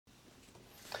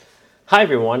Hi,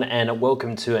 everyone, and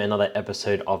welcome to another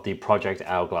episode of the Project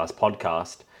Hourglass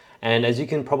podcast. And as you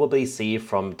can probably see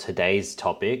from today's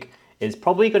topic, it's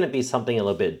probably going to be something a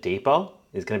little bit deeper.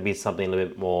 It's going to be something a little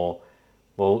bit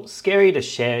more, scary to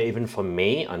share even for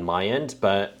me on my end.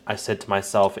 But I said to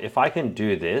myself, if I can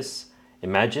do this,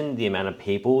 imagine the amount of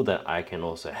people that I can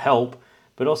also help.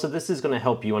 But also, this is going to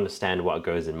help you understand what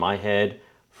goes in my head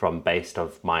from based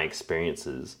off my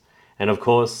experiences. And of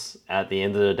course, at the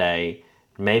end of the day,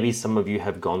 maybe some of you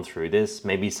have gone through this,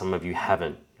 maybe some of you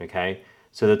haven't, okay?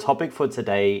 So the topic for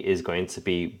today is going to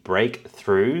be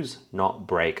breakthroughs, not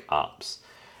breakups.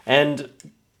 And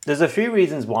there's a few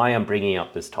reasons why I'm bringing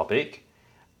up this topic.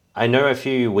 I know a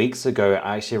few weeks ago,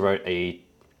 I actually wrote a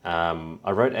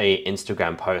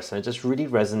Instagram post, and it just really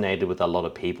resonated with a lot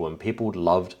of people, and people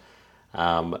loved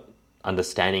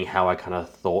understanding how I kind of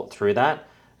thought through that.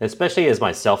 Especially as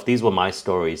myself, these were my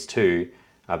stories too,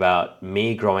 about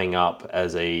me growing up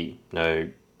as a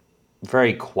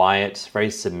very quiet,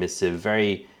 very submissive,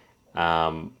 very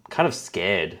kind of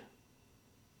scared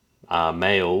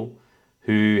male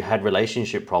who had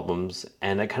relationship problems,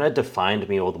 and it kind of defined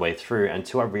me all the way through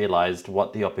until I realized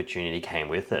what the opportunity came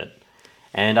with it.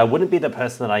 And I wouldn't be the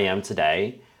person that I am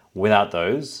today without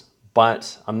those,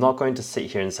 but I'm not going to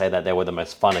sit here and say that they were the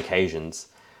most fun occasions,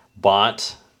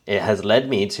 but it has led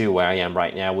me to where I am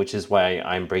right now, which is why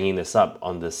I'm bringing this up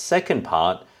on the second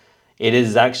part. It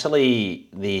is actually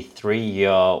the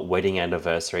 3-year wedding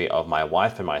anniversary of my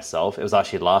wife and myself. It was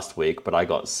actually last week, but I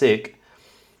got sick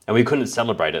and we couldn't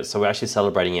celebrate it. So we're actually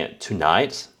celebrating it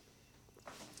tonight.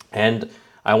 And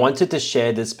I wanted to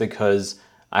share this because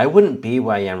I wouldn't be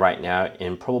where I am right now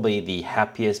in probably the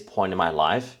happiest point in my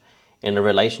life in a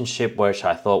relationship which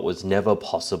I thought was never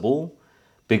possible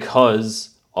because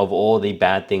of all the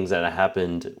bad things that have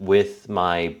happened with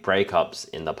my breakups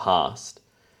in the past.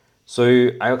 So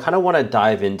I kind of want to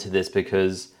dive into this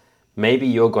because maybe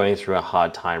you're going through a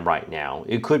hard time right now.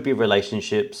 It could be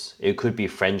relationships, it could be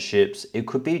friendships, it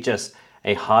could be just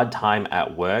a hard time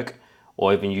at work,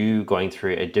 or even you going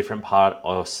through a different part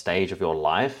or stage of your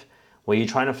life where you're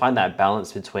trying to find that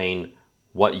balance between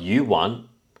what you want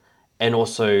and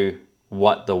also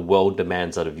what the world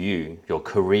demands out of you, your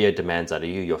career demands out of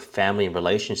you, your family and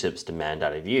relationships demand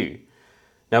out of you.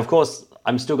 Now, of course,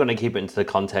 I'm still going to keep it into the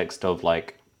context of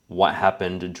like what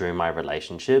happened during my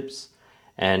relationships.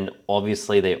 And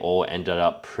obviously they all ended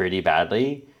up pretty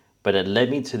badly, but it led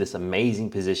me to this amazing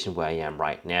position where I am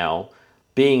right now,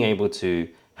 being able to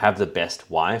have the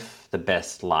best wife, the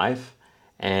best life,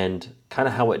 and kind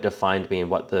of how it defined me and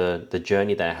what the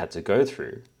journey that I had to go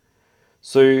through.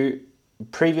 So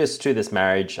previous to this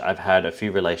marriage, I've had a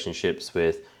few relationships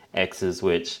with exes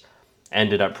which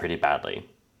ended up pretty badly.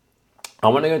 I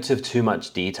won't go into too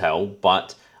much detail,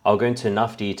 but I'll go into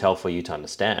enough detail for you to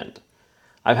understand.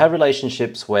 I've had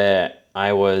relationships where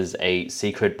I was a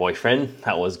secret boyfriend.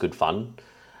 That was good fun.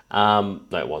 No,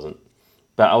 it wasn't.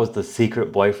 But I was the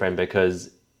secret boyfriend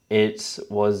because it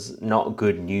was not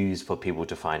good news for people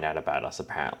to find out about us,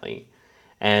 apparently.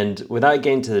 And without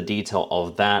getting to the detail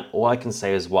of that, all I can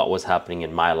say is what was happening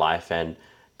in my life. And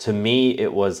to me,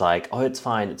 it was like, oh, it's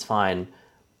fine, it's fine.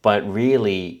 But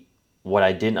really, what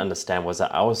I didn't understand was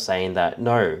that I was saying that,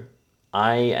 no,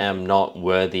 I am not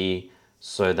worthy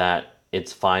so that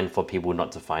it's fine for people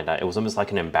not to find out. It was almost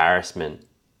like an embarrassment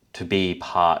to be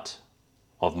part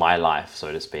of my life,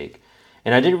 so to speak.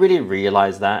 And I didn't really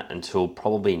realize that until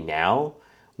probably now,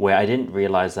 where I didn't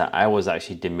realize that I was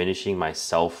actually diminishing my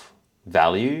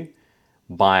self-value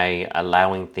by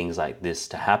allowing things like this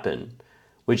to happen,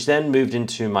 which then moved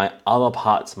into my other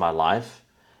parts of my life.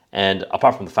 And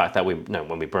apart from the fact that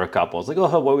when we broke up, I was like,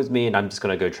 oh, woe is me, and I'm just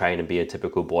going to go train and be a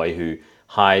typical boy who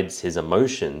hides his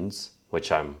emotions,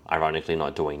 which I'm ironically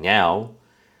not doing now.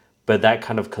 But that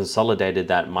kind of consolidated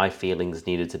that my feelings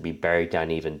needed to be buried down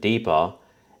even deeper.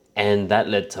 And that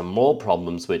led to more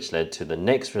problems, which led to the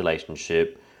next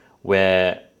relationship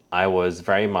where I was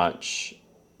very much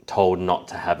told not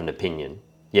to have an opinion.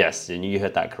 Yes, and you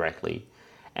heard that correctly.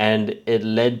 And it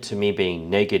led to me being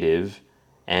negative,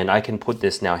 and I can put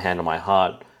this now hand on my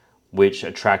heart, which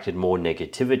attracted more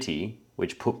negativity,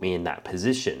 which put me in that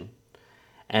position.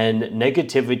 And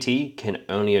negativity can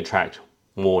only attract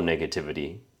more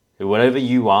negativity. Whatever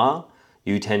you are,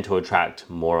 you tend to attract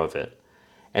more of it.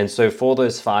 And so for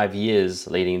those 5 years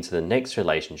leading to the next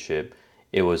relationship,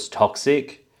 it was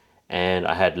toxic and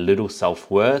I had little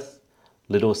self-worth,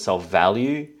 little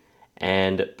self-value.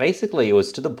 And basically it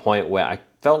was to the point where I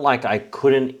felt like I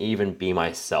couldn't even be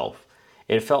myself.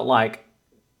 It felt like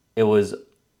it was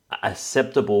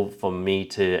acceptable for me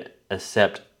to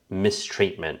accept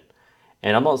mistreatment.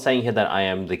 And I'm not saying here that I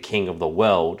am the king of the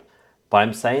world, But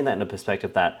I'm saying that in a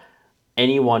perspective that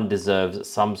anyone deserves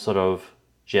some sort of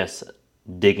just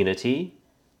dignity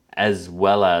as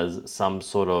well as some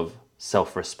sort of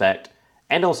self-respect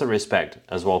and also respect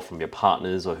as well from your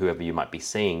partners or whoever you might be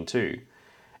seeing too.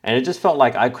 And it just felt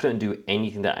like I couldn't do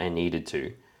anything that I needed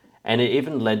to. And it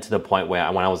even led to the point where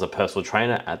when I was a personal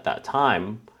trainer at that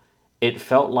time, it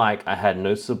felt like I had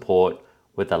no support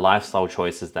with the lifestyle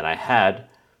choices that I had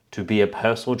to be a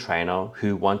personal trainer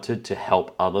who wanted to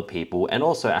help other people. And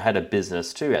also I had a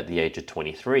business too at the age of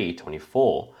 23,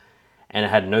 24, and I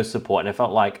had no support. And it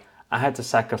felt like I had to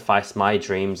sacrifice my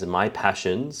dreams and my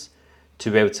passions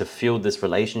to be able to fuel this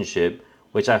relationship,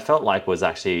 which I felt like was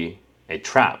actually a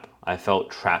trap. I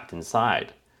felt trapped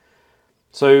inside.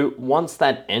 So once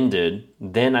that ended,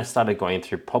 then I started going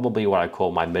through probably what I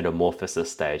call my metamorphosis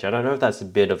stage. I don't know if that's a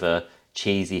bit of a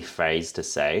cheesy phrase to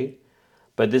say,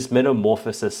 but this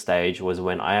metamorphosis stage was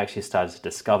when I actually started to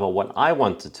discover what I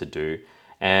wanted to do.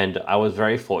 And I was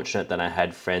very fortunate that I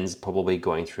had friends probably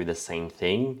going through the same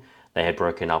thing. They had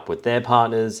broken up with their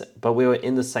partners, but we were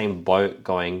in the same boat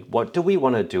going, what do we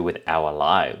want to do with our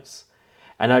lives?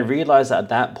 And I realized at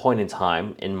that point in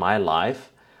time in my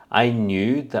life, I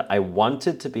knew that I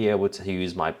wanted to be able to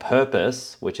use my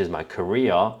purpose, which is my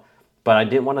career, but I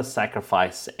didn't want to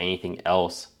sacrifice anything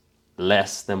else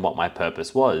less than what my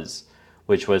purpose was,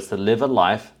 which was to live a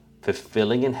life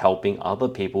fulfilling and helping other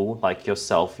people like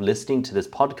yourself listening to this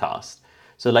podcast.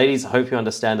 So ladies, I hope you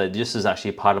understand that this is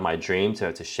actually part of my dream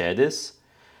to share this.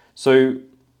 So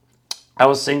I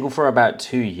was single for about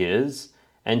 2 years,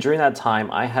 and during that time,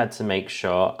 I had to make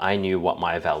sure I knew what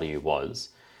my value was.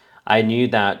 I knew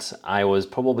that I was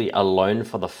probably alone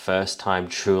for the first time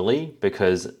truly,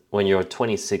 because when you're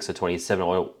 26 or 27,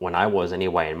 or when I was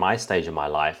anyway in my stage of my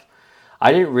life,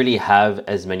 I didn't really have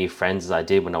as many friends as I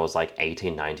did when I was like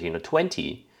 18, 19 or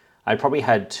 20. I probably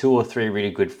had 2 or 3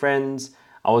 really good friends.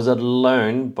 I was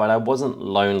alone, but I wasn't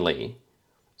lonely.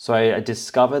 So I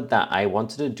discovered that I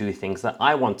wanted to do things that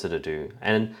I wanted to do.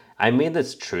 And I mean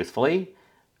this truthfully.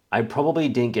 I probably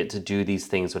didn't get to do these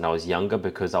things when I was younger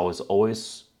because I was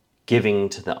always giving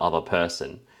to the other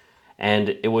person. And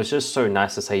it was just so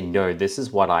nice to say, no, this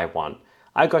is what I want.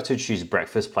 I got to choose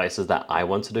breakfast places that I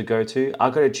wanted to go to. I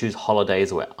got to choose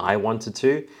holidays where I wanted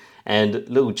to. And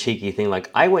little cheeky thing, like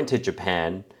I went to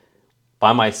Japan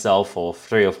by myself for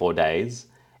 3 or 4 days,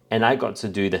 and I got to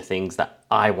do the things that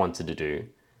I wanted to do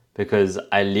because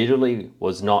I literally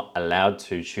was not allowed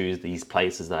to choose these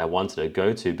places that I wanted to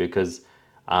go to because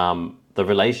the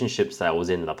relationships that I was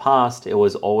in the past, it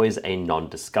was always a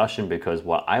non-discussion because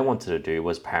what I wanted to do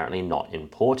was apparently not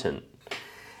important.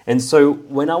 And so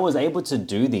when I was able to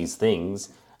do these things,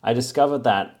 I discovered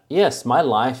that, yes, my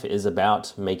life is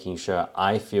about making sure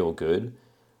I feel good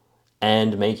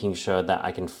and making sure that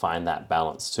I can find that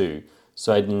balance too.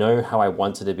 So I know how I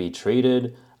wanted to be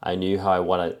treated, I knew how I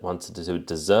wanted to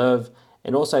deserve,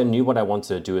 and also I knew what I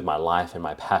wanted to do with my life and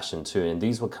my passion too. And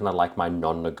these were kind of like my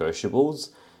non-negotiables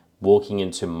walking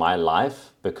into my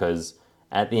life because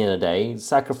at the end of the day,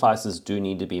 sacrifices do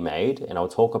need to be made. And I'll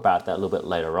talk about that a little bit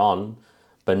later on,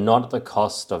 but not at the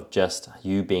cost of just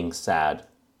you being sad.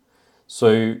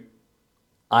 So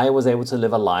I was able to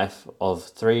live a life of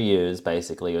 3 years,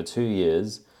 basically, or 2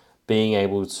 years, being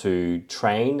able to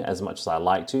train as much as I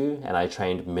like to, and I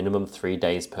trained minimum 3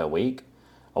 days per week.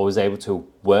 I was able to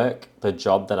work the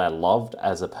job that I loved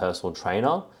as a personal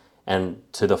trainer, and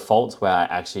to the fault where I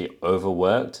actually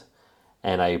overworked,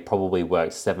 and I probably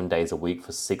worked 7 days a week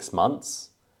for 6 months.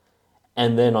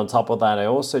 And then on top of that, I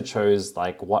also chose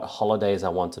like what holidays I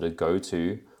wanted to go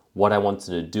to, what I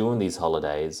wanted to do on these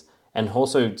holidays, and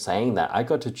also saying that I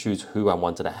got to choose who I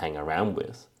wanted to hang around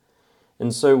with.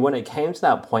 And so when it came to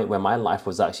that point where my life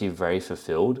was actually very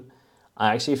fulfilled,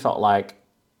 I actually felt like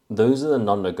those are the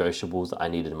non-negotiables that I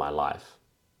needed in my life.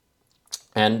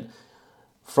 And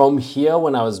from here,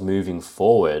 when I was moving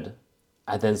forward,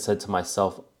 I then said to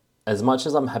myself, as much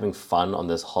as I'm having fun on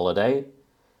this holiday,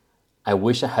 I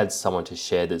wish I had someone to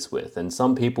share this with. And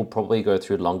some people probably go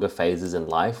through longer phases in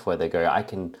life where they go, I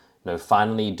can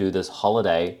finally do this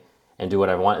holiday and do what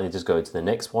I want, and they just go to the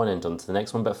next one and on to the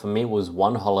next one. But for me, it was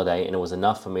one holiday, and it was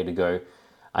enough for me to go,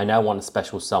 I now want a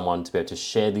special someone to be able to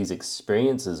share these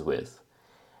experiences with.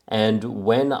 And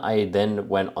when I then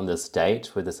went on this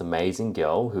date with this amazing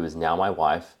girl, who is now my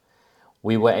wife,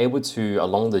 we were able to,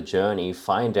 along the journey,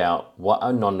 find out what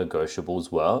our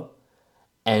non-negotiables were,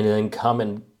 and then come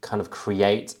and kind of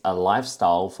create a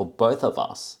lifestyle for both of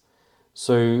us.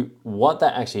 So what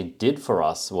that actually did for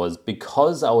us was,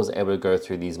 because I was able to go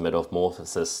through these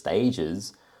metamorphosis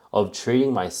stages of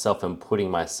treating myself and putting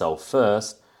myself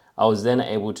first, I was then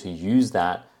able to use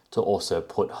that to also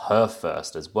put her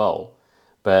first as well.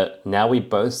 But now we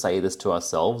both say this to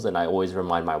ourselves, and I always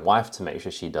remind my wife to make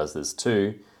sure she does this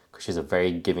too, because she's a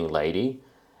very giving lady.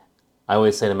 I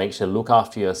always say to make sure look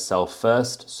after yourself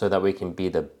first so that we can be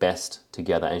the best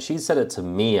together. And she said it to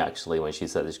me actually when she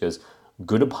said this. She goes,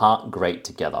 good apart, great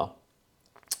together.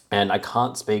 And I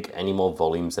can't speak any more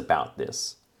volumes about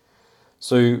this.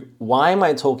 So why am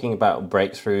I talking about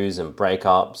breakthroughs and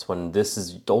breakups when this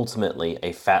is ultimately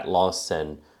a fat loss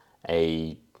and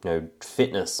a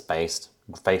fitness-based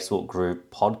Facebook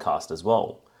group podcast as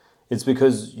well? It's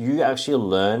because you actually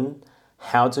learn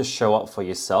how to show up for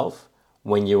yourself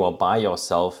when you are by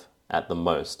yourself at the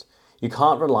most. You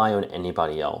can't rely on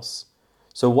anybody else.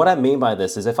 So what I mean by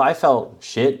this is if I felt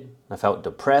shit, I felt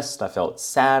depressed, I felt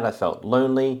sad, I felt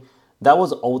lonely, that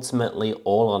was ultimately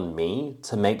all on me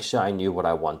to make sure I knew what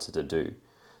I wanted to do.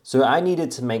 So I needed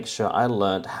to make sure I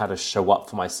learned how to show up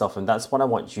for myself, and that's what I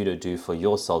want you to do for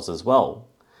yourselves as well.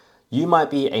 You might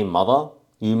be a mother,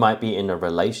 you might be in a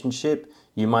relationship,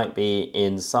 you might be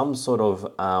in some sort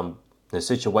of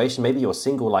situation, maybe you're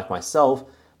single like myself,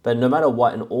 but no matter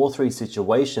what, in all three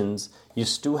situations, you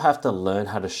still have to learn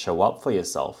how to show up for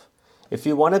yourself. If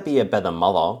you want to be a better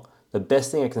mother, the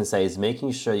best thing I can say is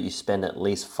making sure you spend at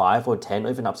least 5 or 10 or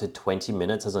even up to 20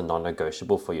 minutes as a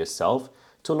non-negotiable for yourself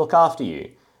to look after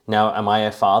you. Now, am I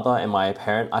a father? Am I a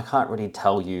parent? I can't really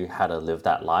tell you how to live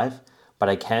that life, but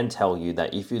I can tell you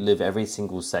that if you live every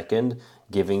single second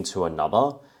giving to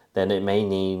another, then it may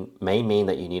mean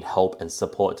that you need help and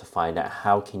support to find out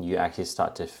how can you actually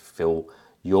start to fill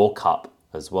your cup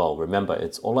as well. Remember,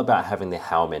 it's all about having the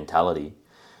how mentality.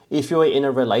 If you're in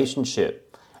a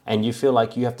relationship and you feel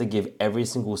like you have to give every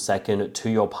single second to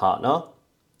your partner,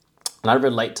 and I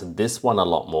relate to this one a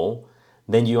lot more,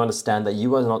 then you understand that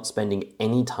you are not spending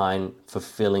any time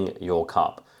fulfilling your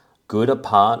cup. Good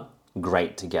apart,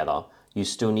 great together. You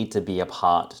still need to be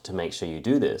apart to make sure you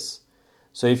do this.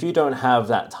 So if you don't have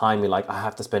that time, you're like, I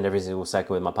have to spend every single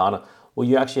second with my partner, well,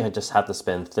 you actually just have to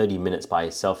spend 30 minutes by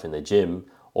yourself in the gym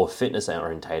or fitness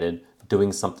orientated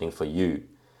doing something for you.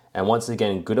 And once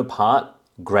again, good apart,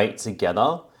 great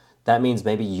together. That means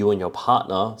maybe you and your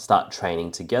partner start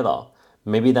training together.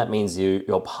 Maybe that means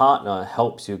your partner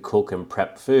helps you cook and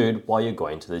prep food while you're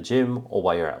going to the gym or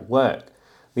while you're at work.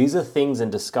 These are things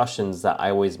and discussions that I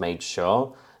always made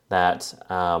sure that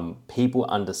people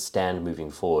understand moving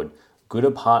forward. Good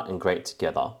apart and great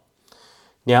together.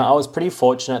 Now, I was pretty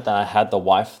fortunate that I had the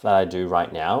wife that I do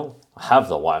right now. I have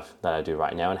the wife that I do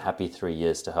right now, and happy 3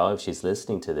 years to her if she's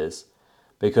listening to this,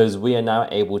 because we are now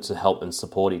able to help and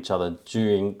support each other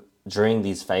during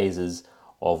these phases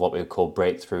of what we call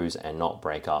breakthroughs and not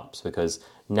breakups. Because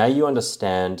now you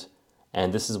understand,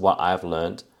 and this is what I've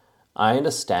learned, I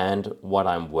understand what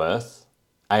I'm worth.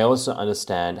 I also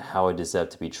understand how I deserve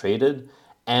to be treated,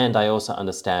 and I also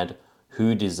understand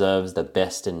who deserves the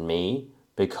best in me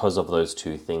because of those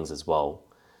two things as well.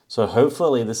 So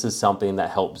hopefully this is something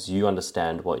that helps you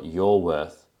understand what you're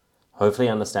worth. Hopefully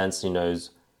understands and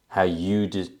knows how you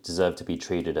deserve to be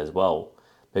treated as well.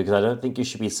 Because I don't think you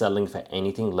should be settling for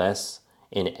anything less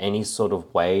in any sort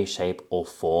of way, shape, or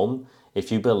form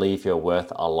if you believe you're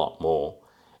worth a lot more.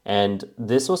 And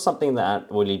this was something that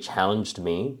really challenged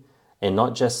me in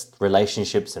not just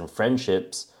relationships and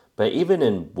friendships, but even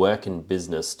in work and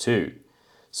business too.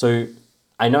 So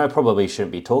I know I probably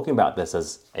shouldn't be talking about this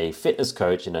as a fitness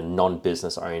coach in a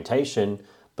non-business orientation,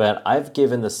 but I've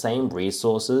given the same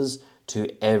resources to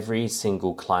every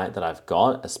single client that I've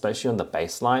got, especially on the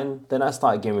baseline. Then I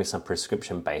start giving some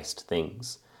prescription-based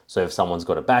things. So if someone's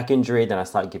got a back injury, then I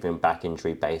start giving back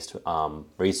injury-based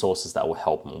resources that will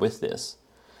help them with this.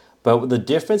 But the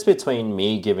difference between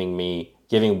me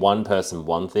giving one person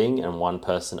one thing and one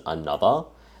person another,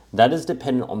 that is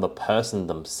dependent on the person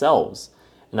themselves.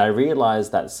 And I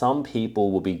realized that some people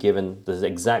will be given the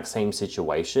exact same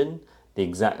situation, the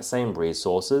exact same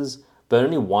resources, but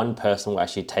only one person will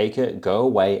actually take it, go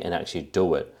away, and actually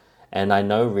do it. And I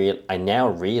now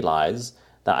realize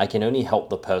that I can only help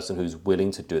the person who's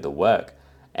willing to do the work.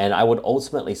 And I would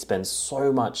ultimately spend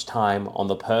so much time on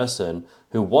the person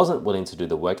who wasn't willing to do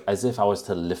the work as if I was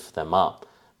to lift them up.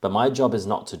 But my job is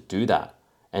not to do that.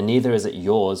 And neither is it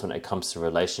yours when it comes to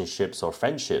relationships or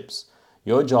friendships.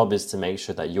 Your job is to make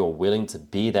sure that you're willing to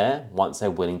be there once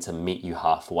they're willing to meet you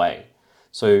halfway.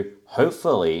 So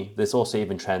hopefully this also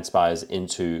even transpires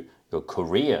into your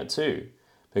career too.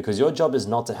 Because your job is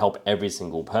not to help every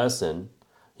single person.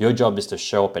 Your job is to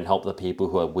show up and help the people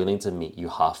who are willing to meet you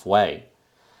halfway.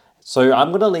 So I'm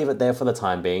going to leave it there for the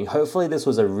time being. Hopefully this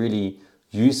was a really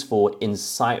useful,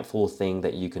 insightful thing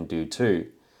that you can do too.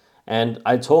 And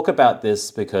I talk about this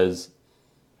because,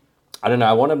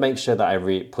 I want to make sure that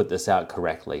I put this out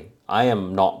correctly. I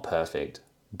am not perfect.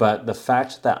 But the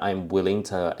fact that I'm willing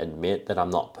to admit that I'm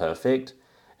not perfect,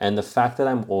 and the fact that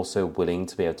I'm also willing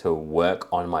to be able to work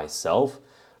on myself,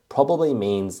 probably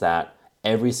means that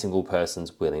every single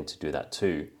person's willing to do that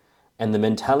too. And the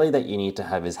mentality that you need to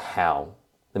have is how.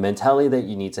 The mentality that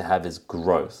you need to have is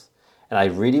growth. And I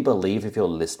really believe if you're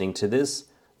listening to this,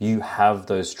 you have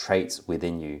those traits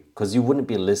within you, because you wouldn't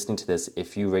be listening to this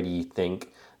if you already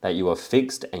think that you are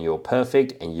fixed and you're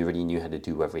perfect and you already knew how to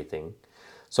do everything.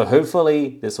 So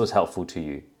hopefully this was helpful to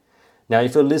you. Now,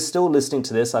 if you're still listening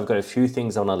to this, I've got a few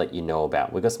things I want to let you know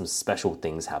about. We've got some special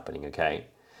things happening, okay?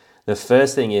 The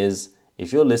first thing is,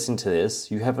 if you're listening to this,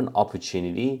 you have an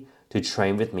opportunity to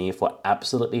train with me for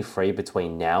absolutely free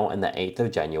between now and the 8th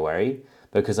of January,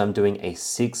 because I'm doing a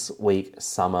 6-week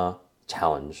summer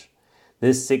challenge.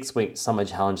 This 6-week summer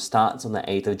challenge starts on the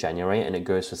 8th of January and it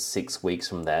goes for 6 weeks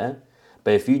from there.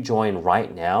 But if you join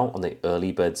right now on the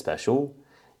early bird special,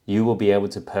 you will be able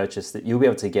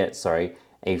to get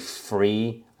a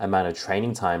free amount of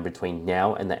training time between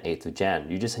now and the 8th of Jan.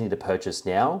 You just need to purchase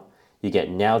now. You get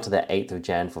now to the 8th of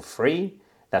Jan for free.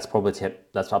 That's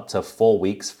up to 4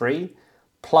 weeks free.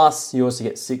 Plus, you also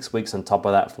get 6 weeks on top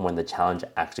of that from when the challenge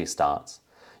actually starts.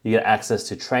 You get access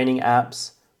to training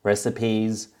apps,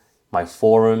 recipes, my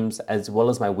forums, as well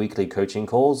as my weekly coaching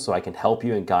calls, so I can help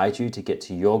you and guide you to get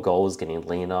to your goals, getting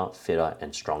leaner, fitter,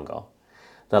 and stronger.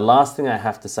 The last thing I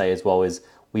have to say as well is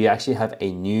we actually have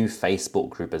a new Facebook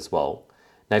group as well.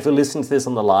 Now, if you're listening to this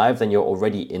on the live, then you're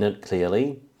already in it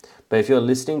clearly. But if you're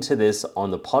listening to this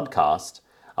on the podcast,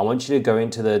 I want you to go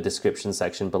into the description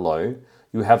section below.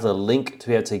 You have the link to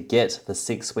be able to get the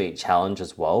 6-week challenge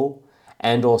as well,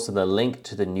 and also the link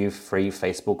to the new free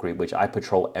Facebook group, which I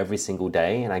patrol every single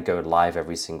day and I go live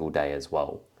every single day as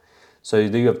well. So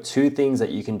you have 2 things that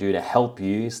you can do to help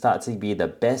you start to be the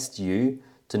best you,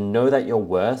 to know that you're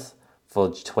worth for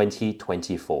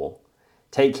 2024.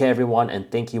 Take care, everyone,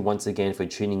 and thank you once again for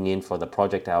tuning in for the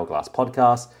Project Hourglass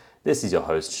podcast. This is your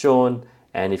host, Sean,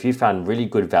 and if you found really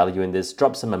good value in this,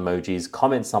 drop some emojis,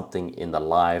 comment something in the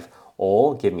live,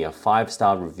 or give me a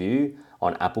 5-star review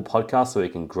on Apple Podcasts so we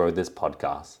can grow this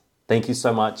podcast. Thank you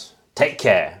so much. Take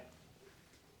care.